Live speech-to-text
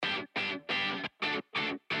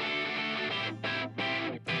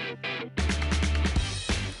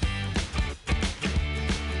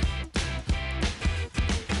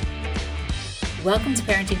Welcome to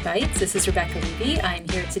Parenting Bites. This is Rebecca Levy. I'm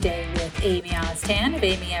here today with Amy Oztan of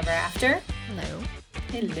Amy Ever After. Hello.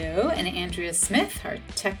 Hello. And Andrea Smith, our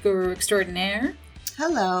tech guru extraordinaire.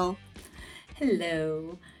 Hello.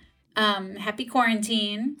 Hello. Happy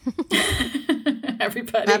quarantine,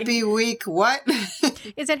 everybody. Happy week. What?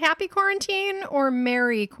 Is it happy quarantine or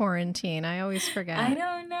merry quarantine? I always forget. I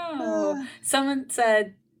don't know. Someone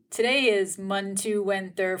said today is Monday,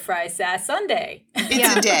 Wednesday, Friday, Saturday, Sunday.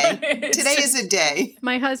 It's a day. Today is a day.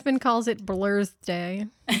 My husband calls it Blur's Day.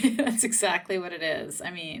 That's exactly what it is.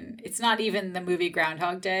 I mean, it's not even the movie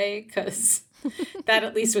Groundhog Day because that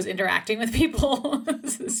at least was interacting with people.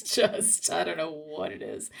 This is just, I don't know what it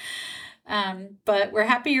is. But we're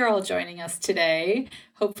happy you're all joining us today.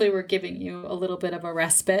 Hopefully we're giving you a little bit of a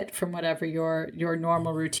respite from whatever your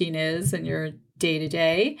normal routine is and your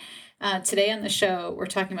day-to-day. Today on the show, we're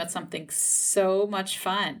talking about something so much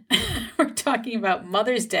fun. We're talking about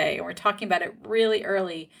Mother's Day, and we're talking about it really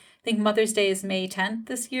early. I think Mother's Day is May 10th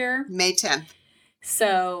this year. May 10th.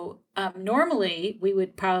 So normally we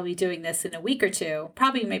would probably be doing this in a week or two,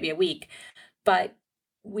 probably maybe a week. But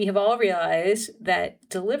we have all realized that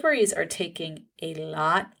deliveries are taking a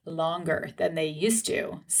lot longer than they used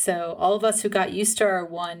to. So all of us who got used to our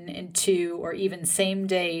 1 and 2 or even same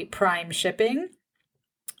day Prime shipping,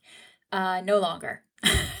 no longer.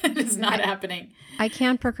 It is not happening. I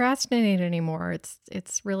can't procrastinate anymore.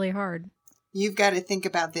 It's really hard. You've got to think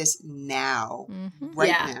about this now,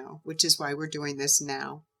 now, which is why we're doing this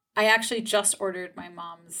now. I actually just ordered my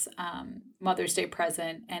mom's Mother's Day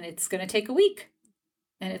present, and it's going to take a week.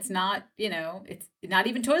 And it's not, it's not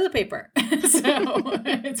even toilet paper. So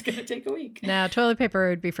it's going to take a week. No, toilet paper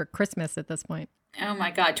would be for Christmas at this point. Oh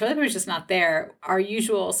my God, toilet paper is just not there. Our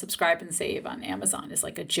usual subscribe and save on Amazon is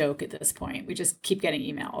like a joke at this point. We just keep getting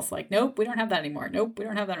emails like, nope, we don't have that anymore. Nope, we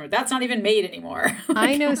don't have that anymore. That's not even made anymore.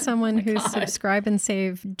 I know someone whose subscribe and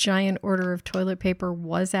save giant order of toilet paper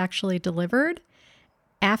was actually delivered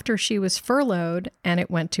after she was furloughed and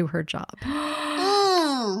it went to her job.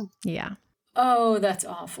 Yeah. Oh, that's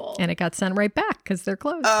awful. And it got sent right back because they're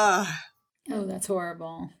closed. Oh, that's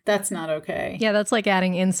horrible. That's not okay. Yeah, that's like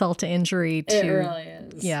adding insult to injury. It really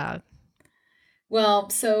is. Yeah. Well,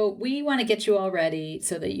 so we want to get you all ready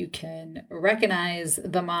so that you can recognize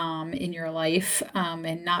the mom in your life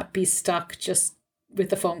and not be stuck just with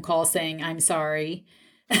the phone call saying, I'm sorry,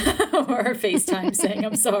 or FaceTime saying,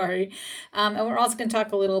 I'm sorry. And we're also going to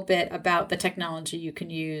talk a little bit about the technology you can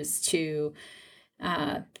use to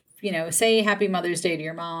say Happy Mother's Day to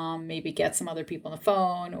your mom, maybe get some other people on the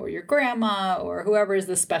phone or your grandma or whoever is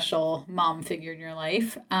the special mom figure in your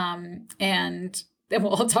life. And then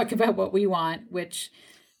we'll all talk about what we want, which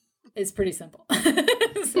is pretty simple.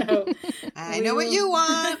 So I know what you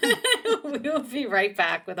want. We'll be right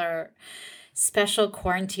back with our special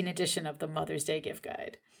quarantine edition of the Mother's Day gift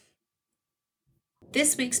guide.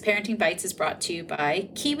 This week's Parenting Bites is brought to you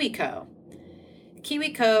by KiwiCo.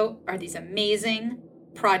 KiwiCo are these amazing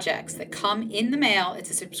projects that come in the mail. It's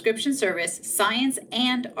a subscription service, science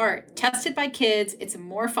and art, tested by kids. It's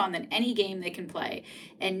more fun than any game they can play.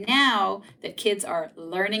 And now that kids are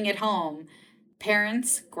learning at home,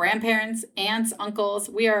 parents, grandparents, aunts, uncles,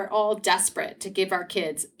 we are all desperate to give our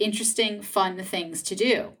kids interesting, fun things to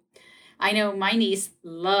do. I know my niece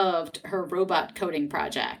loved her robot coding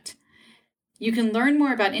project. You can learn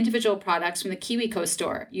more about individual products from the KiwiCo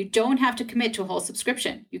store. You don't have to commit to a whole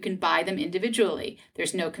subscription. You can buy them individually.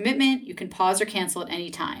 There's no commitment. You can pause or cancel at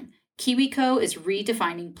any time. KiwiCo is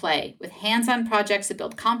redefining play with hands-on projects that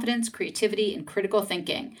build confidence, creativity, and critical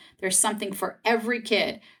thinking. There's something for every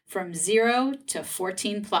kid from 0 to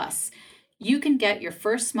 14 plus. You can get your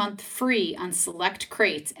first month free on select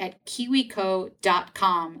crates at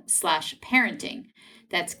kiwico.com/parenting.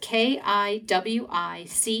 That's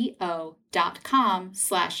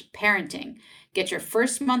KIWICO.com/parenting. Get your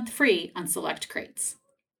first month free on select crates.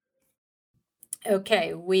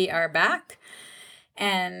 Okay, we are back.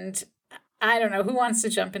 And I don't know, who wants to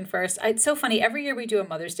jump in first? It's so funny. Every year we do a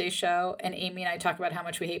Mother's Day show, and Amy and I talk about how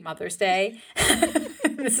much we hate Mother's Day.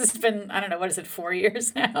 This has been, 4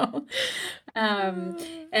 years now?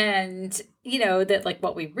 And, that like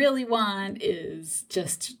what we really want is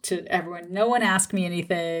just to everyone, no one ask me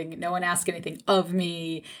anything, no one ask anything of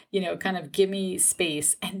me, kind of give me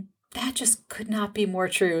space. And that just could not be more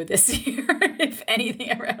true this year, if anything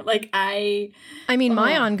ever.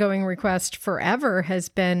 My ongoing request forever has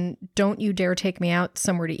been, don't you dare take me out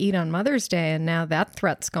somewhere to eat on Mother's Day. And now that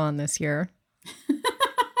threat's gone this year.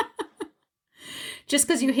 Just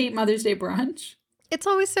because you hate Mother's Day brunch? It's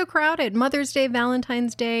always so crowded. Mother's Day,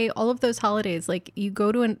 Valentine's Day, all of those holidays. Like you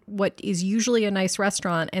go to what is usually a nice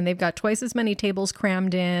restaurant and they've got twice as many tables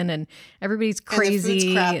crammed in and everybody's crazy. And the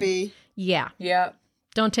food's crappy. Yeah. Yeah.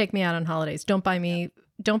 Don't take me out on holidays. Don't buy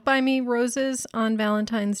me roses on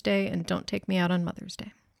Valentine's Day and don't take me out on Mother's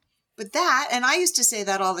Day. But that, and I used to say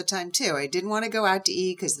that all the time too. I didn't want to go out to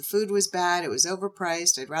eat because the food was bad. It was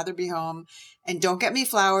overpriced. I'd rather be home. And don't get me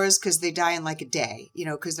flowers because they die in like a day,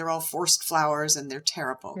 because they're all forced flowers and they're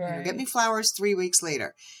terrible. Right. Get me flowers 3 weeks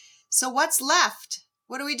later. So what's left?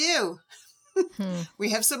 What do? We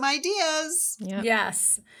have some ideas. Yep.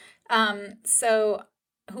 Yes. So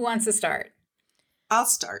who wants to start? I'll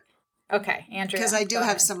start. Okay, Andrea. Because I do go have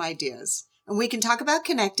ahead. some ideas. And we can talk about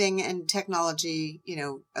connecting and technology,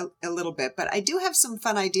 a little bit. But I do have some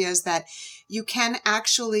fun ideas that you can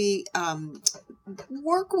actually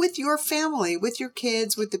work with your family, with your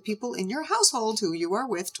kids, with the people in your household who you are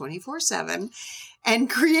with 24/7 and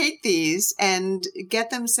create these and get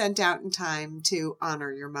them sent out in time to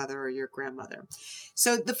honor your mother or your grandmother.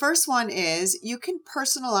 So the first one is you can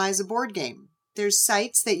personalize a board game. There's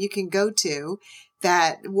sites that you can go to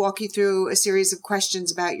that walk you through a series of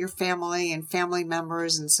questions about your family and family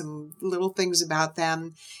members and some little things about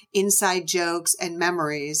them, inside jokes and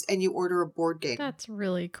memories, and you order a board game. That's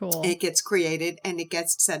really cool. It gets created and it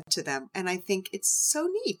gets sent to them. And I think it's so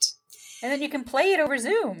neat. And then you can play it over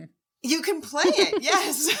Zoom. You can play it,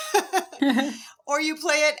 yes. Or you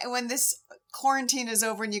play it when this quarantine is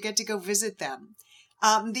over and you get to go visit them.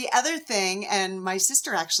 The other thing, and my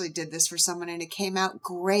sister actually did this for someone and it came out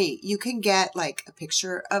great. You can get like a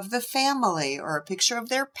picture of the family or a picture of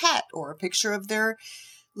their pet or a picture of their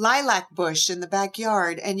lilac bush in the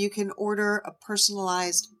backyard and you can order a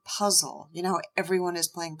personalized puzzle. You know, everyone is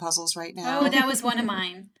playing puzzles right now. Oh, that was one of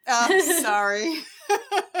mine. Sorry.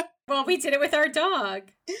 Well, we did it with our dog.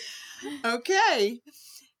 Okay.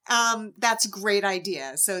 That's a great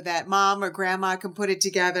idea so that mom or grandma can put it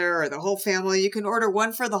together or the whole family. You can order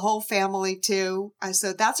one for the whole family too.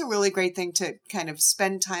 So that's a really great thing to kind of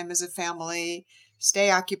spend time as a family,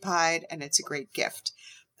 stay occupied, and it's a great gift.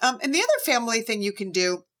 And the other family thing you can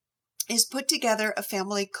do is put together a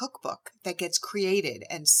family cookbook that gets created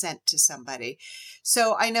and sent to somebody.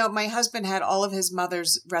 So I know my husband had all of his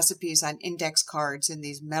mother's recipes on index cards in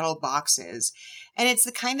these metal boxes. And it's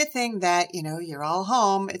the kind of thing that, you're all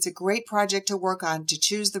home. It's a great project to work on, to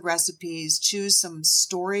choose the recipes, choose some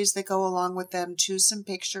stories that go along with them, choose some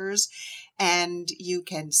pictures, and you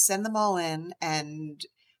can send them all in. And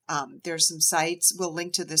there's some sites, we'll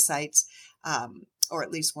link to the sites, or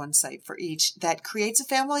at least one site for each, that creates a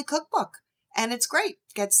family cookbook. And it's great.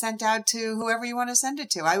 Gets sent out to whoever you want to send it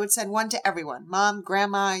to. I would send one to everyone. Mom,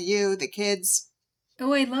 grandma, you, the kids.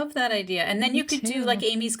 Oh, I love that idea. And then you could do like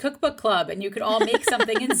Amy's Cookbook Club and you could all make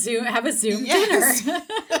something and have a Zoom dinner.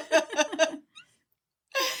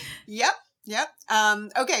 Yep.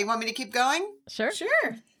 Okay, you want me to keep going? Sure.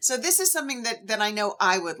 So this is something that I know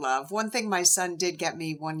I would love. One thing my son did get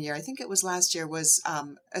me one year, I think it was last year, was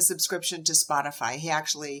a subscription to Spotify. He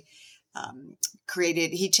actually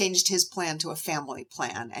he changed his plan to a family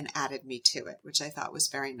plan and added me to it, which I thought was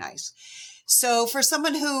very nice. So for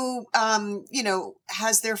someone who,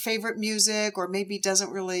 has their favorite music or maybe doesn't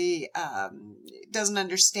really, doesn't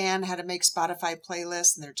understand how to make Spotify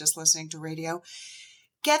playlists and they're just listening to radio,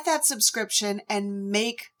 get that subscription and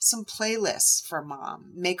make some playlists for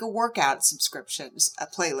mom. Make a workout subscription, a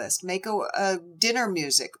playlist. Make a dinner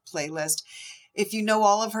music playlist. If you know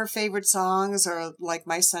all of her favorite songs, or like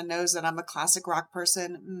my son knows that I'm a classic rock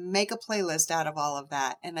person, make a playlist out of all of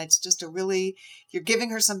that. And it's just you're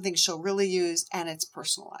giving her something she'll really use and it's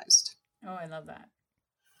personalized. Oh, I love that.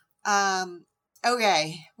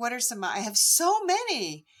 Okay. What are some, I have so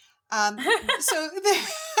many. So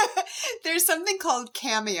there's something called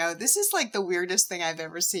Cameo. This is like the weirdest thing I've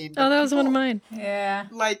ever seen. Oh, that was one of mine. Yeah.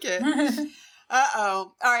 Like it.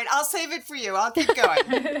 Uh-oh. All right. I'll save it for you. I'll keep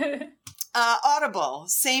going. Audible,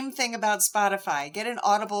 same thing about Spotify. Get an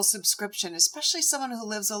Audible subscription, especially someone who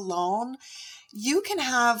lives alone. You can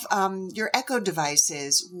have your Echo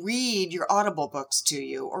devices read your Audible books to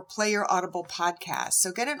you or play your Audible podcast.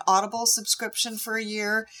 So get an Audible subscription for a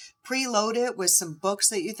year, preload it with some books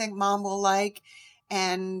that you think mom will like.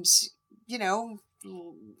 And,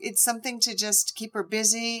 it's something to just keep her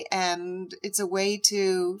busy. And it's a way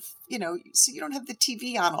to, so you don't have the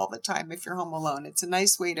TV on all the time if you're home alone. It's a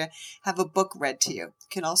nice way to have a book read to you. You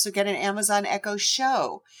can also get an Amazon Echo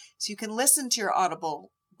show. So you can listen to your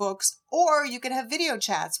Audible books, or you can have video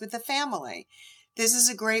chats with the family. This is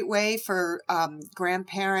a great way for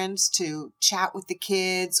grandparents to chat with the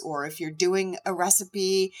kids, or if you're doing a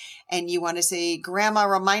recipe and you want to say, Grandma,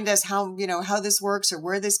 remind us how this works or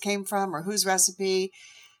where this came from or whose recipe.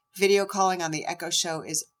 Video calling on the Echo Show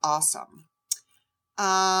is awesome.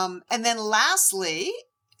 And then lastly,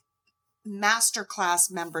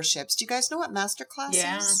 Masterclass memberships. Do you guys know what Masterclass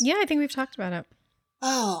is? Yeah, I think we've talked about it.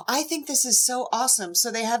 Oh, I think this is so awesome.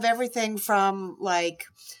 So they have everything from like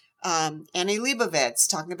Annie Leibovitz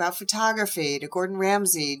talking about photography to Gordon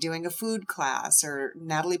Ramsay doing a food class or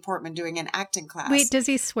Natalie Portman doing an acting class. Wait, does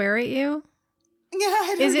he swear at you?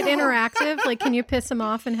 Yeah, is it interactive? Like, can you piss him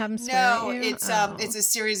off and have him swear at you? No, it's a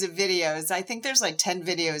series of videos. I think there's like 10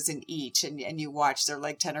 videos in each, and you watch. They're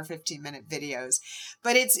like 10 or 15-minute videos.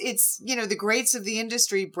 But it's the greats of the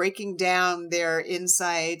industry breaking down their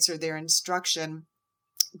insights or their instruction.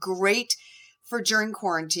 Great for during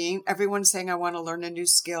quarantine. Everyone's saying, I want to learn a new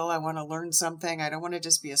skill. I want to learn something. I don't want to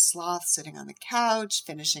just be a sloth sitting on the couch,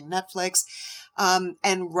 finishing Netflix.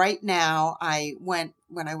 And right now when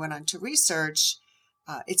I went on to research,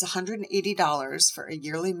 it's $180 for a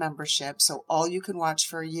yearly membership. So all you can watch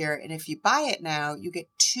for a year. And if you buy it now, you get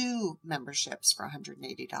 2 memberships for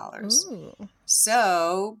 $180. Ooh.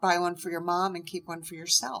 So buy one for your mom and keep one for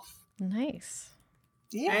yourself. Nice.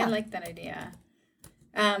 Yeah. I like that idea.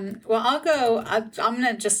 Well, I'm going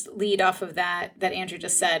to just lead off of that Andrew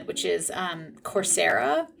just said, which is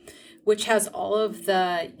Coursera, which has all of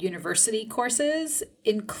the university courses,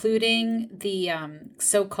 including the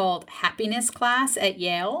so-called happiness class at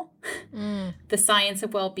Yale, the science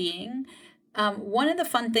of well-being. One of the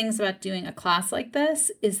fun things about doing a class like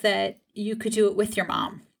this is that you could do it with your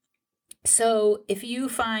mom. So if you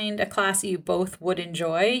find a class you both would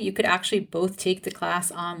enjoy, you could actually both take the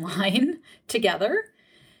class online together,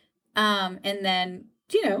 and then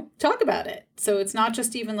talk about it. So it's not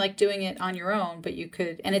just even like doing it on your own, but you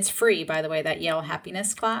could, and it's free, by the way, that Yale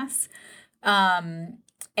happiness class. And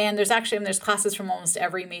there's classes from almost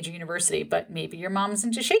every major university, but maybe your mom's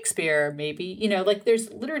into Shakespeare, maybe, there's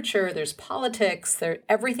literature, there's politics, there's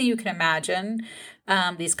everything you can imagine.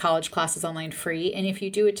 These college classes online free. And if you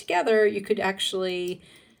do it together, you could actually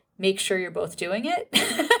make sure you're both doing it.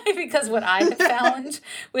 Because what I have found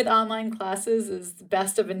with online classes is the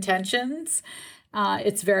best of intentions.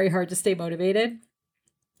 It's very hard to stay motivated.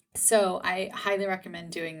 So I highly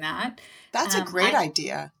recommend doing that. That's a great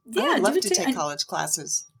idea. Yeah, I would love to take college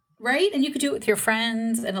classes. Right? And you could do it with your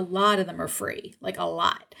friends, and a lot of them are free, like a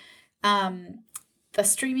lot. The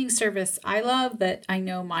streaming service I love that I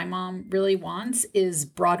know my mom really wants is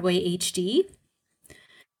Broadway HD.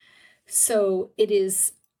 So it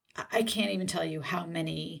is, I can't even tell you how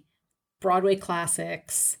many Broadway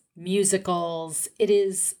classics, musicals. It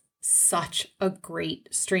is such a great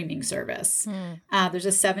streaming service. There's a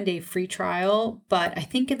 7-day free trial, but I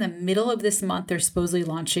think in the middle of this month, they're supposedly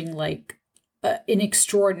launching like an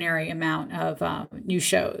extraordinary amount of new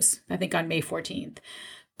shows, I think on May 14th.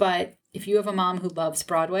 But if you have a mom who loves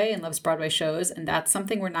Broadway and loves Broadway shows, and that's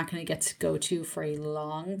something we're not going to get to go to for a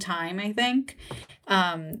long time, I think,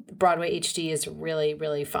 Broadway HD is really,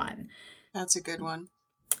 really fun. That's a good one.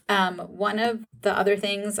 One of the other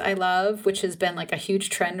things I love, which has been like a huge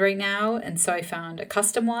trend right now, and so I found a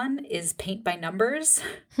custom one, is paint by numbers.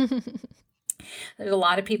 There's a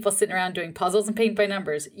lot of people sitting around doing puzzles and paint by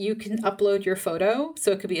numbers. You can upload your photo.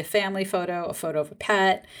 So it could be a family photo, a photo of a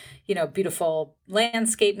pet, beautiful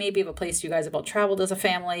landscape, maybe of a place you guys have all traveled as a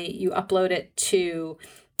family. You upload it to,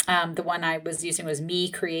 the one I was using was Me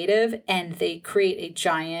Creative, and they create a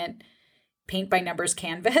giant paint by numbers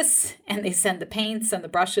canvas, and they send the paints and the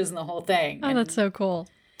brushes and the whole thing. Oh, that's so cool.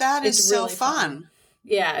 That is so really fun.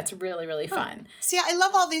 Yeah, it's really, really fun. See, I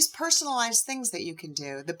love all these personalized things that you can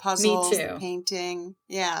do. The puzzles, the painting.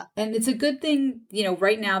 Yeah. And it's a good thing,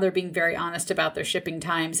 right now they're being very honest about their shipping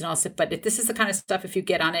times and all stuff. But if this is the kind of stuff, if you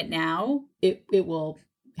get on it now, it will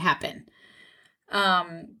happen.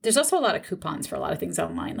 There's also a lot of coupons for a lot of things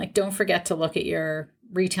online. Like, don't forget to look at your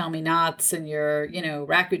Retail Me Nots and your,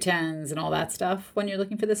 Rakutens and all that stuff when you're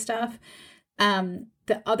looking for this stuff.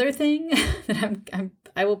 The other thing that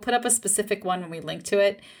I will put up a specific one when we link to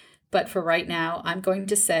it, but for right now, I'm going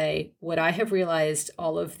to say what I have realized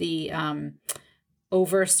all of the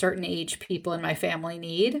over a certain age people in my family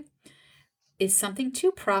need is something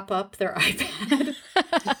to prop up their iPad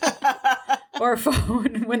or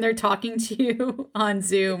phone when they're talking to you on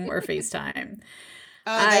Zoom or FaceTime.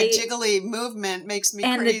 Oh, that jiggly movement makes me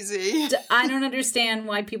crazy. I don't understand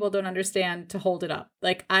why people don't understand to hold it up.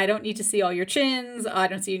 Like, I don't need to see all your chins. I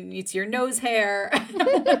don't need to see your nose hair. I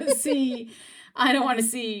don't want to see. I don't want to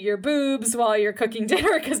see your boobs while you're cooking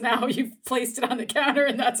dinner because now you've placed it on the counter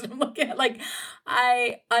and that's what I'm looking at. Like,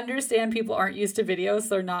 I understand people aren't used to videos, so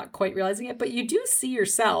they're not quite realizing it, but you do see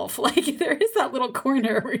yourself. Like, there is that little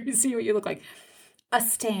corner where you see what you look like. A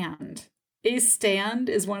stand. A stand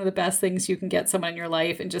is one of the best things you can get someone in your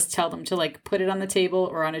life, and just tell them to like put it on the table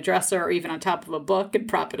or on a dresser or even on top of a book and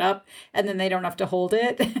prop it up. And then they don't have to hold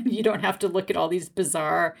it. You don't have to look at all these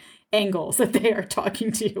bizarre angles that they are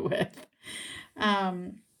talking to you with.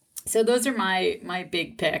 So those are my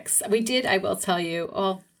big picks. I will tell you,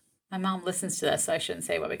 well, my mom listens to this, so I shouldn't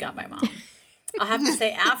say what we got my mom. I'll have to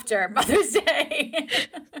say after Mother's Day.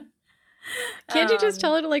 Can't you just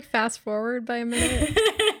tell her to like fast forward by a minute?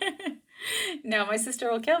 No, my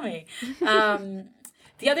sister will kill me.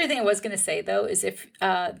 The other thing I was going to say, though, is if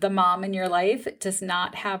the mom in your life does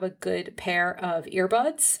not have a good pair of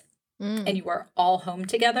earbuds and you are all home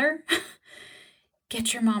together,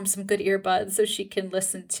 get your mom some good earbuds so she can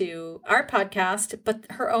listen to our podcast, but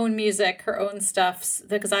her own music, her own stuff.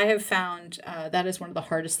 Because I have found that is one of the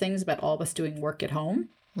hardest things about all of us doing work at home.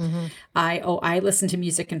 Mm-hmm. I listen to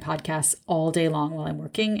music and podcasts all day long while I'm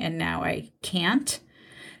working, and now I can't.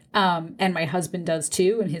 And my husband does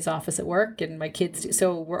too in his office at work, and my kids do.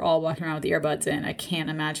 So we're all walking around with the earbuds in. I can't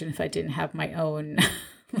imagine if I didn't have my own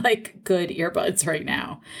like good earbuds right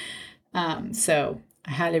now. So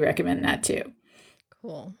I highly recommend that too.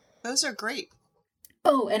 Cool. Those are great.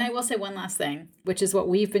 Oh, and I will say one last thing, which is what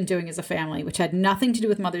we've been doing as a family, which had nothing to do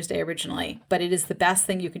with Mother's Day originally, but it is the best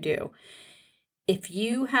thing you can do. If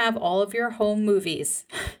you have all of your home movies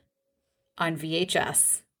on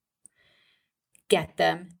VHS, get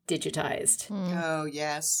them digitized. Oh,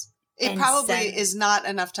 yes. It probably is not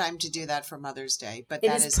enough time to do that for Mother's Day, but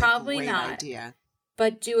that is probably a great idea.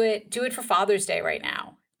 But do it for Father's Day right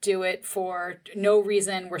now. Do it for no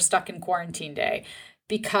reason. We're stuck in quarantine day,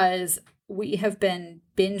 because we have been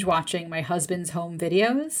binge watching my husband's home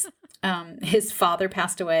videos. His father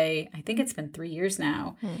passed away, I think it's been 3 years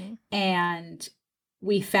now. And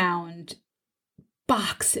we found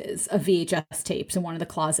boxes of VHS tapes in one of the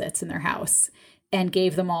closets in their house, and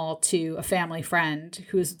gave them all to a family friend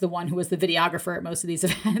who's the one who was the videographer at most of these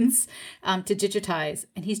events, to digitize.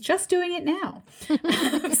 And he's just doing it now.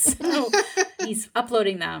 So he's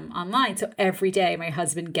uploading them online. So every day my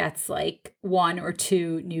husband gets like 1 or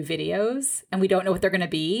 2 new videos, and we don't know what they're going to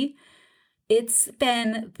be. It's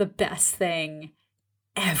been the best thing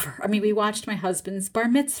ever. I mean, we watched my husband's bar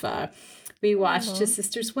mitzvah. We watched his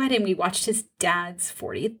sister's wedding. We watched his dad's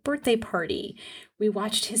 40th birthday party. We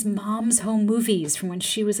watched his mom's home movies from when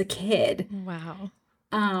she was a kid. Wow.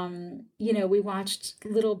 We watched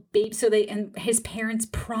little babes. And his parents'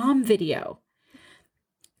 prom video.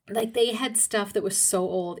 Like, they had stuff that was so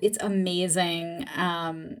old. It's amazing.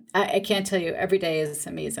 I can't tell you. Every day is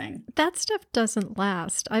amazing. That stuff doesn't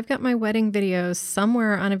last. I've got my wedding videos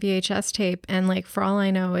somewhere on a VHS tape, and like, for all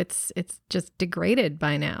I know, it's just degraded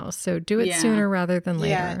by now. So do it sooner rather than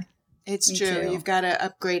later. Yeah, it's Me true. too. You've got to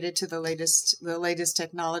upgrade it to the latest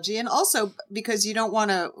technology, and also because you don't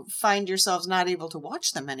want to find yourselves not able to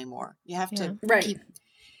watch them anymore. You have to keep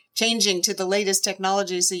changing to the latest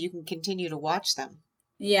technology so you can continue to watch them.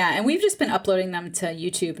 Yeah, and we've just been uploading them to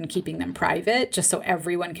YouTube and keeping them private just so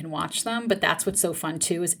everyone can watch them. But that's what's so fun,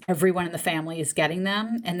 too, is everyone in the family is getting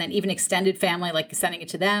them. And then even extended family, like sending it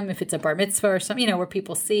to them if it's a bar mitzvah or something, where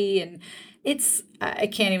people see. And I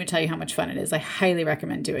can't even tell you how much fun it is. I highly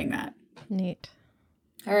recommend doing that. Neat.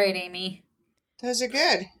 All right, Amy. Those are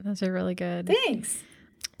good. Those are really good. Thanks.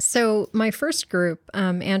 So my first group,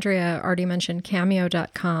 Andrea already mentioned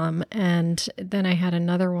Cameo.com, and then I had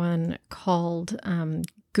another one called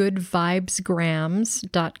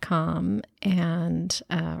GoodVibesGrams.com and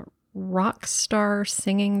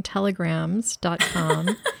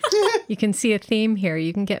RockstarSingingTelegrams.com. You can see a theme here.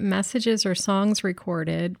 You can get messages or songs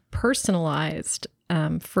recorded, personalized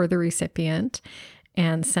for the recipient,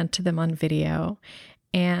 and sent to them on video.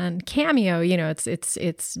 And Cameo,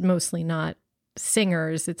 it's mostly not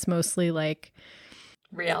singers. It's mostly like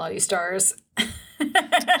reality stars.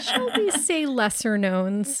 Shall we say lesser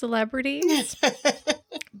known celebrities?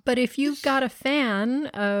 But if you've got a fan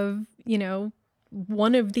of,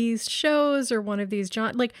 one of these shows or one of these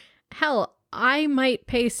hell, I might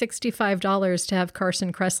pay $65 to have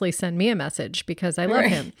Carson Kressley send me a message because I love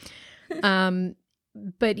him.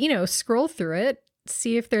 But scroll through it,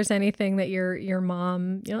 see if there's anything that your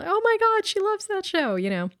mom, oh my God, she loves that show.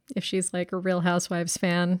 If she's like a Real Housewives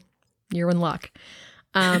fan, you're in luck.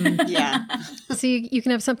 Yeah. So you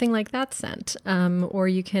can have something like that sent, or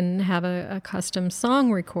you can have a custom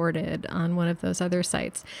song recorded on one of those other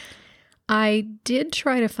sites. I did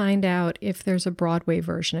try to find out if there's a Broadway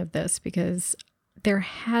version of this because there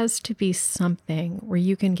has to be something where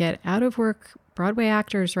you can get out of work Broadway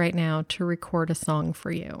actors right now to record a song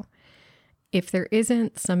for you. If there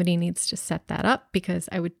isn't, somebody needs to set that up, because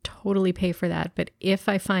I would totally pay for that. But if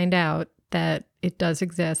I find out that it does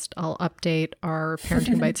exist, I'll update our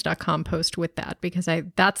parentingbites.com post with that, because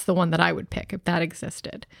that's the one that I would pick if that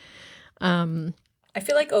existed. I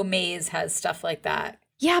feel like Omaze has stuff like that.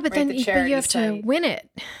 Yeah, but right? then but you have to win it.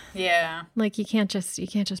 Yeah. Like you can't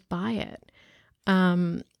just buy it.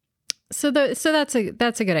 So that's a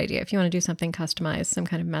good idea if you want to do something customized, some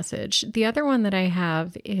kind of message. The other one that I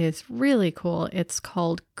have is really cool. It's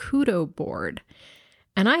called Kudo Board.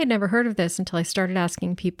 And I had never heard of this until I started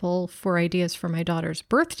asking people for ideas for my daughter's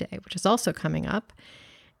birthday, which is also coming up.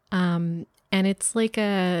 And it's like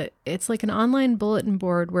an online bulletin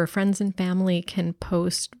board where friends and family can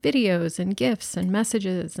post videos and GIFs and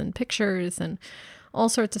messages and pictures and all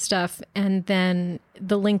sorts of stuff. And then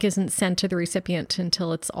the link isn't sent to the recipient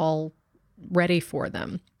until it's all ready for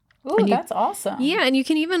them. Oh, that's awesome. Yeah, and you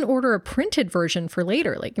can even order a printed version for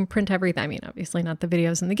later. Like you can print everything. I mean, obviously not the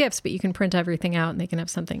videos and the GIFs, but you can print everything out and they can have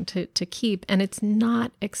something to keep. And it's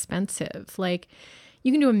not expensive. Like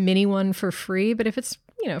you can do a mini one for free, but if it's,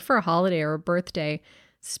 for a holiday or a birthday,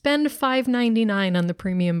 spend $5.99 on the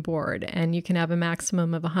premium board and you can have a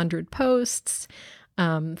maximum of 100 posts.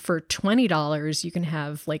 For $20, you can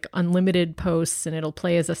have like unlimited posts and it'll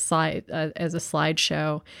play as a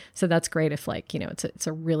slideshow. So that's great if it's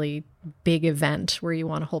a really big event where you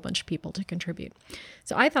want a whole bunch of people to contribute.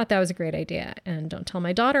 So I thought that was a great idea. And don't tell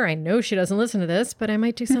my daughter, I know she doesn't listen to this, but I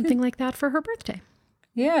might do something like that for her birthday.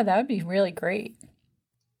 Yeah, that would be really great.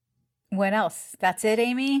 What else? That's it,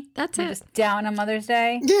 Amy? That's You're it. Just down on Mother's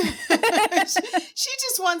Day? She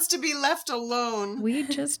just wants to be left alone. We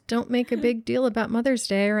just don't make a big deal about Mother's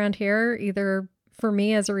Day around here, either for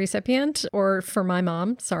me as a recipient or for my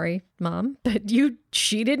mom. Sorry, Mom. But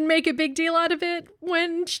she didn't make a big deal out of it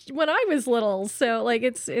when I was little. So like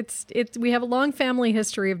it's we have a long family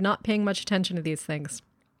history of not paying much attention to these things.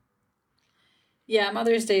 Yeah,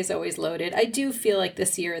 Mother's Day is always loaded. I do feel like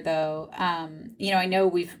this year, though, I know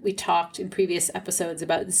we talked in previous episodes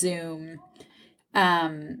about Zoom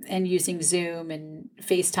and using Zoom and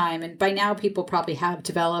FaceTime. And by now, people probably have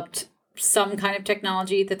developed some kind of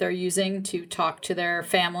technology that they're using to talk to their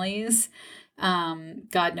families.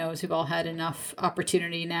 God knows we've all had enough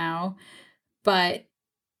opportunity now. But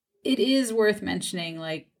it is worth mentioning,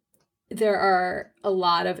 like, there are a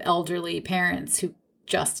lot of elderly parents who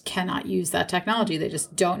just cannot use that technology. They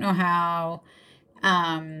just don't know how.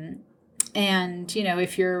 And,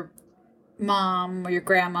 if your mom or your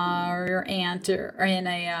grandma or your aunt are in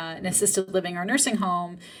an assisted living or nursing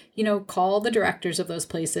home, call the directors of those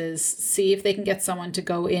places, see if they can get someone to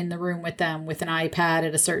go in the room with them with an iPad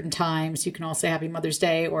at a certain time. So you can all say Happy Mother's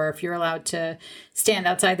Day, or if you're allowed to stand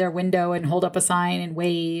outside their window and hold up a sign and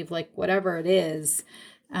wave, like whatever it is.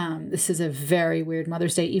 This is a very weird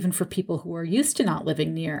Mother's Day, even for people who are used to not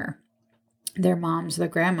living near their moms or their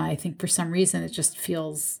grandma. I think for some reason it just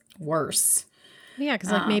feels worse. Yeah,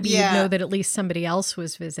 because maybe you know that at least somebody else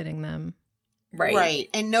was visiting them. Right. Right.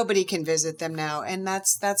 And nobody can visit them now. And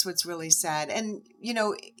that's what's really sad. And,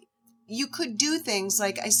 you could do things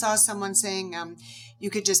like I saw someone saying you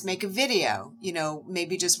could just make a video,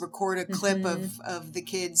 maybe just record a clip of the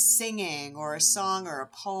kids singing or a song or a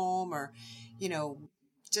poem or,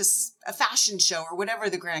 just a fashion show or whatever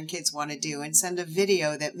the grandkids want to do, and send a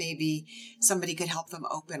video that maybe somebody could help them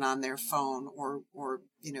open on their phone or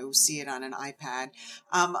see it on an iPad.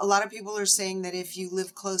 A lot of people are saying that if you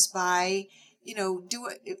live close by, do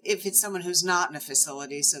it if it's someone who's not in a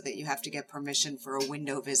facility, so that you have to get permission for a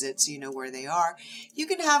window visit so you know where they are. You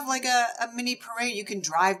can have like a mini parade. You can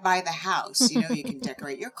drive by the house. You can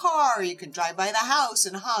decorate your car, or you can drive by the house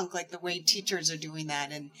and honk, like the way teachers are doing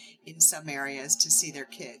that in some areas to see their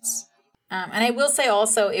kids. And I will say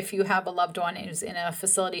also, if you have a loved one who's in a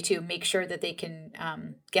facility too, make sure that they can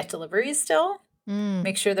get deliveries still.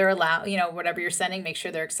 Make sure they're allowed, whatever you're sending, make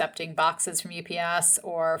sure they're accepting boxes from UPS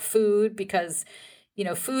or food, because,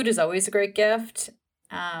 food is always a great gift.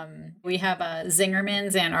 We have a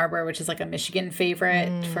Zingerman's Ann Arbor, which is like a Michigan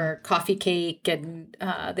favorite for coffee cake, and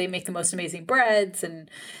they make the most amazing breads. And,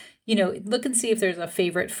 look and see if there's a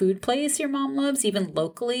favorite food place your mom loves, even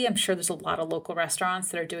locally. I'm sure there's a lot of local restaurants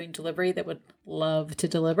that are doing delivery that would love to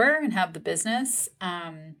deliver and have the business,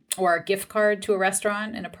 or a gift card to a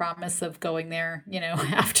restaurant and a promise of going there,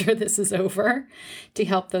 after this is over, to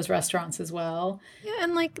help those restaurants as well. Yeah,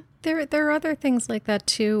 and like there are other things like that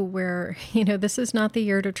too, where, this is not the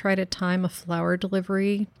year to try to time a flower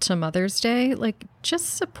delivery to Mother's Day. Like,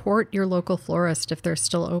 just support your local florist if they're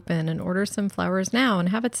still open and order some flowers now and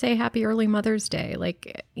have it say Happy Early Mother's Day.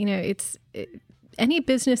 Like, any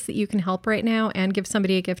business that you can help right now and give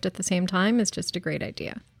somebody a gift at the same time is just a great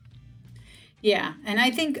idea. Yeah. And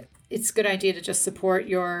I think it's a good idea to just support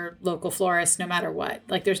your local florist no matter what.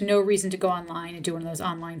 Like, there's no reason to go online and do one of those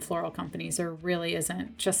online floral companies. There really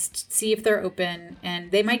isn't. Just see if they're open,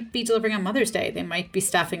 and they might be delivering on Mother's Day. They might be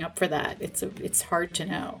staffing up for that. It's hard to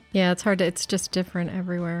know. Yeah, it's just different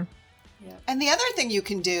everywhere. Yeah. And the other thing you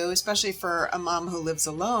can do, especially for a mom who lives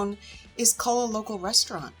alone, is call a local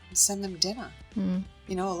restaurant and send them dinner. Mm.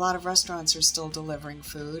 A lot of restaurants are still delivering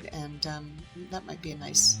food, and that might be a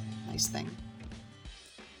nice thing.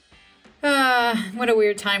 What a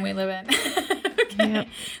weird time we live in. Okay. Yeah.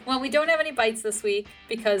 Well, we don't have any bites this week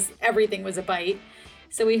because everything was a bite.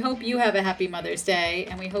 So we hope you have a happy Mother's Day,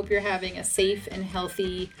 and we hope you're having a safe and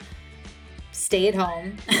healthy stay at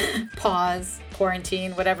home, pause,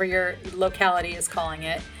 quarantine, whatever your locality is calling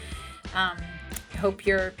it. Hope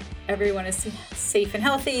everyone is safe and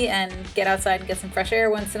healthy, and get outside and get some fresh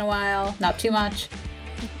air once in a while, not too much.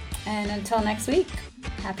 And until next week,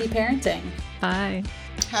 happy parenting. Bye.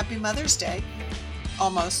 Happy Mother's Day.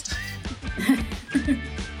 Almost.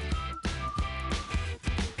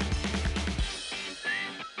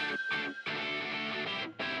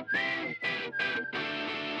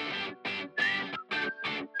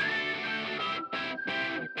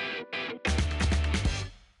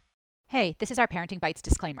 Hey, this is our Parenting Bites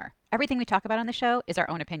disclaimer. Everything we talk about on the show is our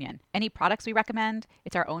own opinion. Any products we recommend,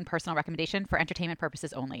 it's our own personal recommendation for entertainment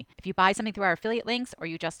purposes only. If you buy something through our affiliate links, or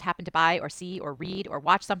you just happen to buy or see or read or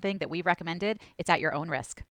watch something that we've recommended, it's at your own risk.